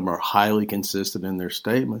neither one of them are highly consistent in their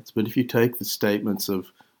statements. But if you take the statements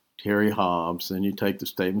of Terry Hobbs and you take the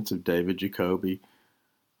statements of David Jacoby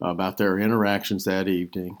about their interactions that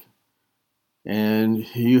evening, and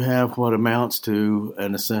you have what amounts to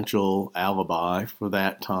an essential alibi for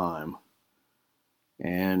that time,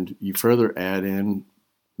 and you further add in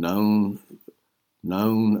known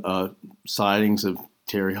sightings of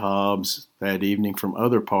Terry Hobbs that evening from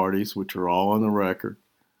other parties, which are all on the record,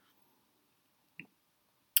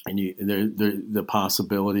 and the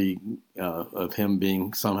possibility of him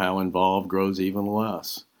being somehow involved grows even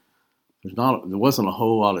less. There wasn't a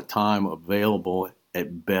whole lot of time available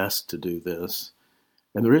at best to do this,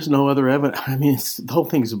 and there is no other evidence. I mean, the whole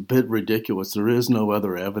thing's a bit ridiculous. There is no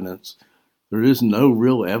other evidence. There is no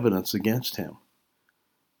real evidence against him,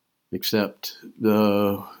 except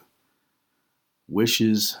the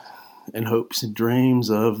wishes and hopes and dreams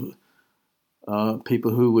of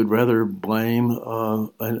people who would rather blame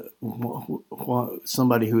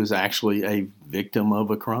somebody who is actually a victim of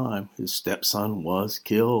a crime. His stepson was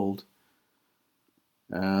killed,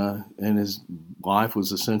 and his life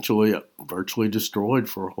was essentially virtually destroyed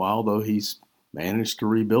for a while, though he's managed to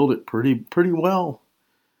rebuild it pretty well.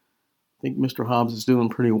 I think Mr. Hobbs is doing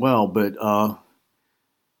pretty well, but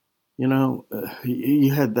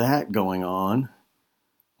you had that going on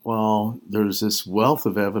while there's this wealth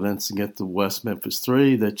of evidence against the West Memphis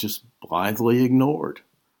Three that just blithely ignored.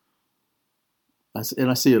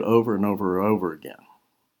 And I see it over and over and over again.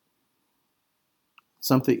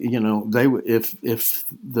 Something, if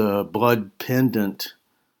the blood pendant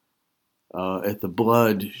at the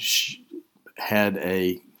blood had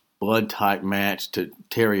a blood type match to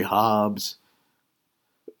Terry Hobbs,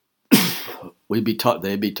 they'd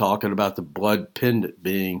be talking about the blood pendant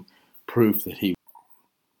being proof that he.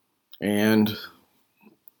 And,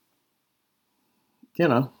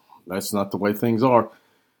 that's not the way things are.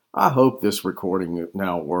 I hope this recording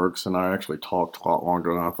now works, and I actually talked a lot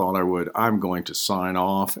longer than I thought I would. I'm going to sign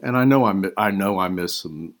off, and I know I missed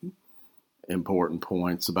some important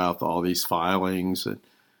points about all these filings,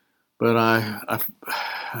 but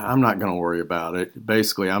I'm not going to worry about it.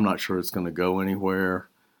 Basically, I'm not sure it's going to go anywhere,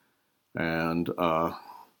 and I'm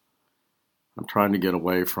trying to get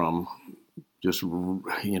away from just,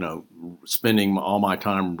 spending all my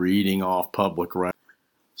time reading off public records.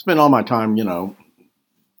 Spend all my time,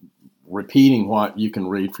 repeating what you can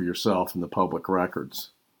read for yourself in the public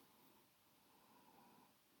records.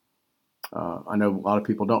 I know a lot of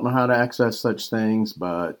people don't know how to access such things,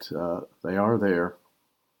 but they are there.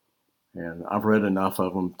 And I've read enough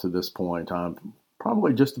of them to this point. I'm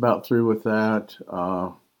probably just about through with that.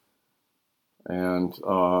 And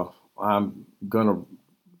I'm going to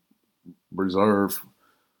reserve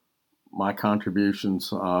my contributions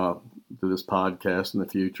to this podcast in the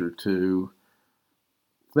future to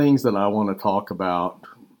things that I want to talk about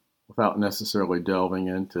without necessarily delving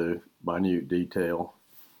into minute detail.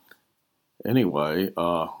 Anyway,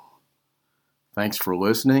 thanks for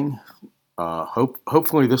listening.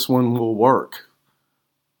 Hopefully this one will work.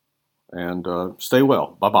 And stay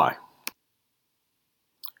well. Bye-bye.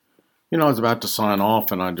 I was about to sign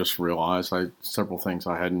off, and I just realized several things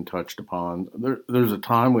I hadn't touched upon. There's a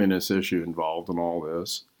timeliness issue involved in all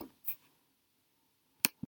this.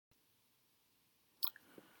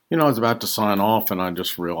 I was about to sign off, and I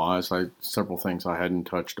just realized several things I hadn't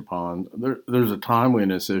touched upon. There's a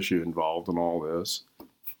timeliness issue involved in all this.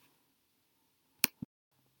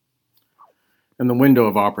 And the window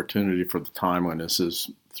of opportunity for the timeliness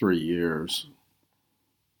is 3 years.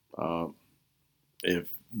 If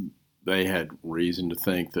they had reason to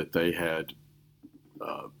think that they had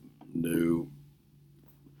new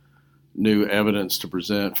evidence to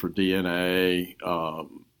present for DNA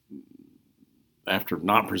after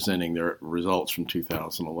not presenting their results from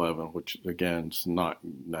 2011, which again is not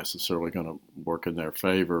necessarily going to work in their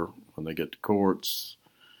favor when they get to courts.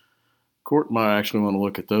 Court might actually want to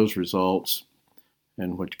look at those results,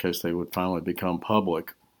 in which case they would finally become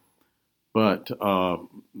public. But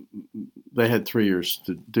they had 3 years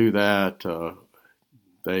to do that.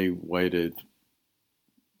 They waited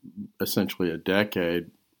essentially a decade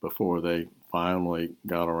before they finally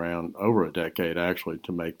got around, over a decade actually,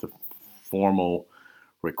 to make the formal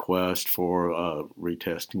request for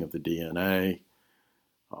retesting of the DNA.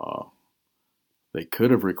 They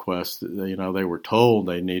could have requested, they were told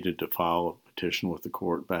they needed to file a petition with the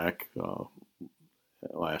court back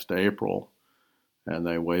last April. and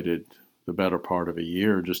they waited the better part of a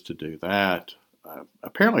year just to do that,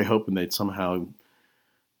 apparently hoping they'd somehow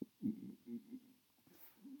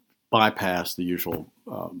bypass the usual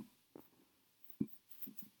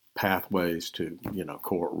pathways to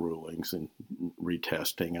court rulings and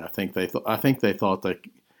retesting. And I think they thought that.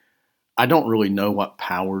 I don't really know what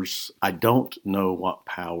powers. I don't know what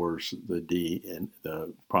powers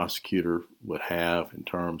the prosecutor would have in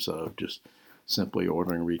terms of just simply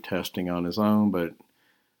ordering retesting on his own. But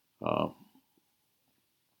I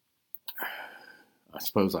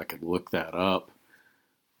suppose I could look that up.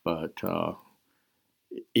 But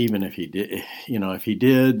even if he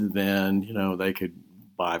did, then they could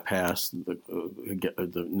bypass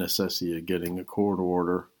the necessity of getting a court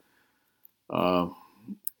order.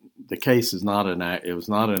 The case is not it was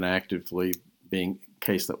not an actively being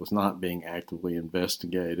case that was not being actively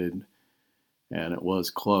investigated, and it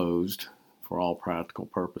was closed for all practical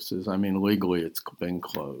purposes. I mean, legally it's been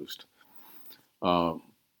closed. So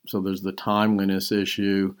there's the timeliness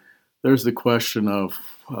issue. There's the question of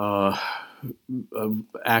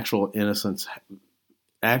actual innocence.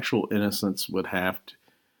 Actual innocence would have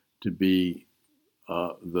to be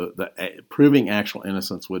proving actual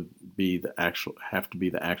innocence would have to be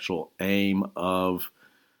the actual aim of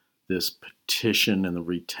this petition and the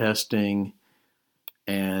retesting,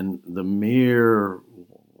 and the mere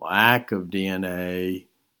lack of DNA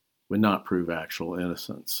would not prove actual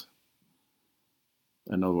innocence.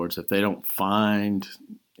 In other words, if they don't find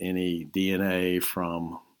any DNA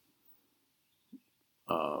from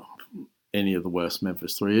any of the West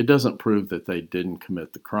Memphis Three, it doesn't prove that they didn't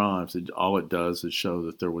commit the crimes. All it does is show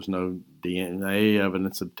that there was no DNA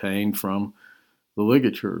evidence obtained from the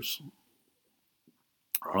ligatures.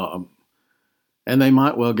 And they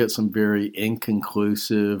might well get some very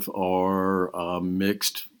inconclusive or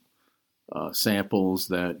mixed samples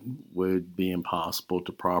that would be impossible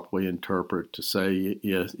to properly interpret to say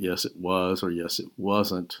yes it was or yes it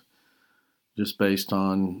wasn't, just based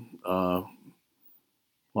on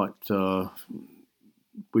what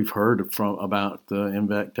we've heard about the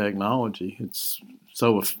INVEC technology. It's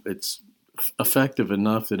effective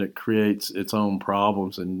enough that it creates its own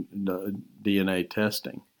problems in DNA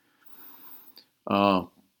testing. Now,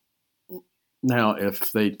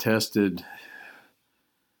 if they tested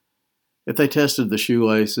the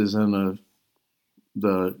shoelaces and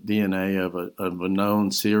the DNA of a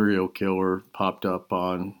known serial killer popped up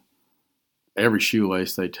on every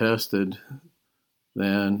shoelace they tested,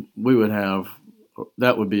 then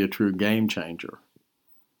that would be a true game changer.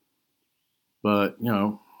 But,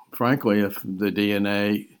 frankly, if the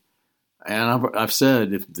DNA, and I've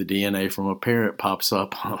said if the DNA from a parent pops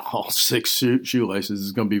up on all 6 shoelaces,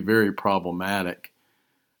 it's going to be very problematic,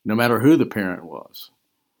 no matter who the parent was.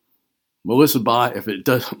 If it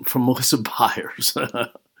does from Melissa Byers,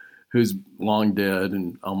 who's long dead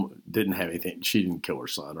and didn't have anything, she didn't kill her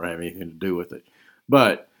son or have anything to do with it.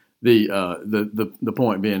 But the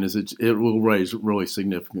point being is it will raise really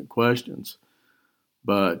significant questions.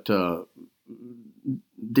 But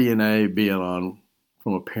DNA being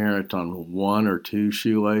from a parent on 1 or 2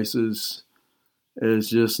 shoelaces is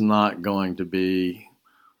just not going to be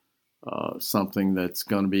something that's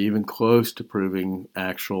going to be even close to proving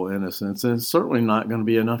actual innocence, and it's certainly not going to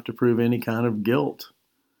be enough to prove any kind of guilt.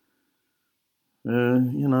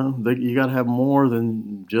 You got to have more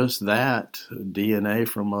than just that. DNA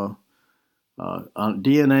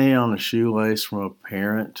on a shoelace from a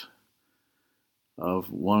parent of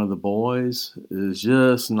one of the boys is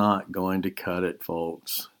just not going to cut it,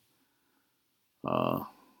 folks. Now,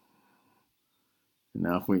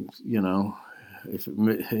 if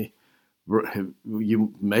we,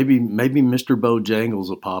 maybe Mr. Bojangles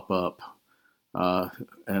will pop up,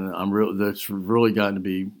 and that's really gotten to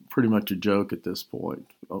be pretty much a joke at this point,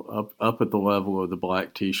 up at the level of the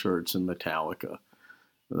black T-shirts and Metallica,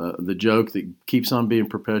 the joke that keeps on being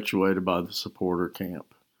perpetuated by the supporter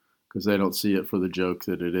camp because they don't see it for the joke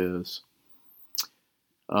that it is.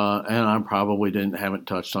 And I probably haven't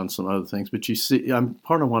touched on some other things, but you see,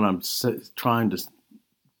 part of what I'm trying to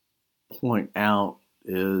point out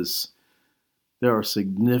is there are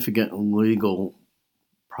significant legal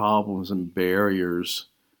problems and barriers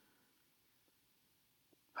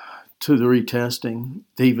to the retesting,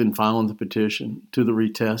 to even filing the petition, to the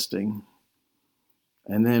retesting.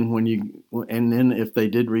 And then if they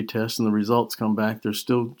did retest and the results come back, there's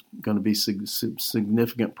still going to be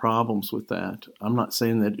significant problems with that. I'm not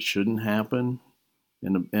saying that it shouldn't happen.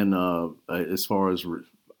 As far as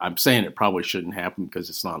I'm saying, it probably shouldn't happen because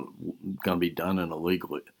it's not going to be done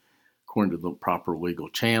according to the proper legal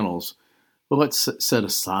channels. But let's set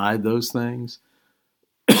aside those things.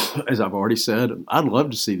 as I've already said, I'd love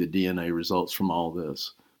to see the DNA results from all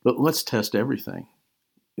this, but let's test everything.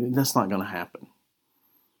 That's not going to happen.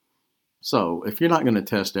 So if you're not going to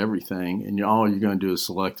test everything and all you're going to do is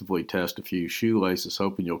selectively test a few shoelaces,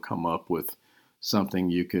 hoping you'll come up with something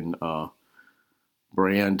you can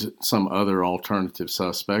brand some other alternative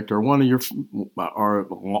suspect or one of your or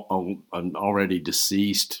an already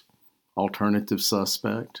deceased alternative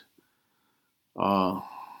suspect,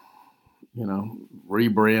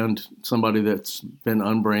 rebrand somebody that's been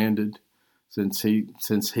unbranded since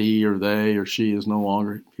he or they or she is no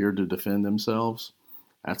longer here to defend themselves.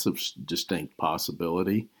 That's a distinct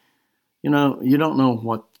possibility. You don't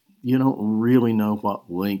really know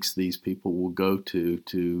what lengths these people will go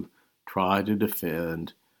to try to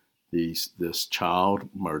defend this child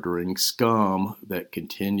murdering scum that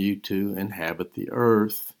continue to inhabit the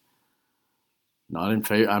earth. I'm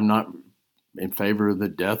not in favor of the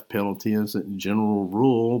death penalty as a general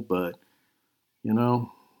rule, but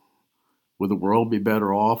would the world be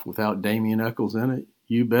better off without Damien Echols in it?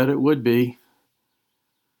 You bet it would be.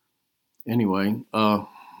 Anyway, and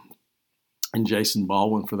Jason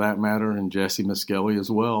Baldwin for that matter, and Jesse Miskelly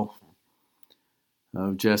as well.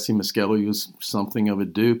 Jesse Miskelly was something of a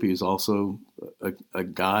dupe. He was also a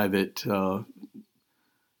guy that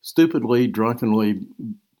stupidly, drunkenly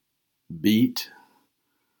beat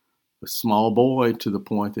a small boy to the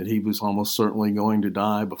point that he was almost certainly going to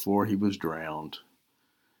die before he was drowned.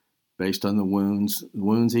 Based on the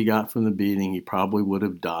wounds he got from the beating, he probably would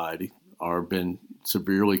have died or been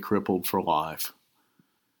severely crippled for life.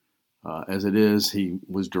 As it is, he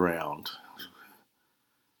was drowned.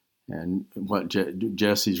 And what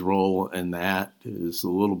Jesse's role in that is a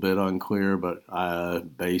little bit unclear, but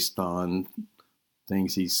based on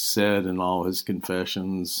things he said in all his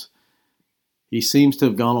confessions, he seems to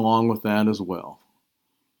have gone along with that as well.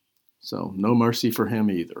 So no mercy for him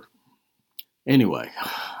either. Anyway,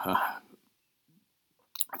 I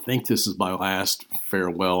think this is my last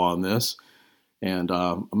farewell on this. And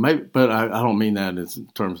but I don't mean that in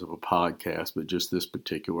terms of a podcast, but just this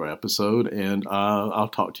particular episode. And I'll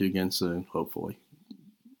talk to you again soon, hopefully.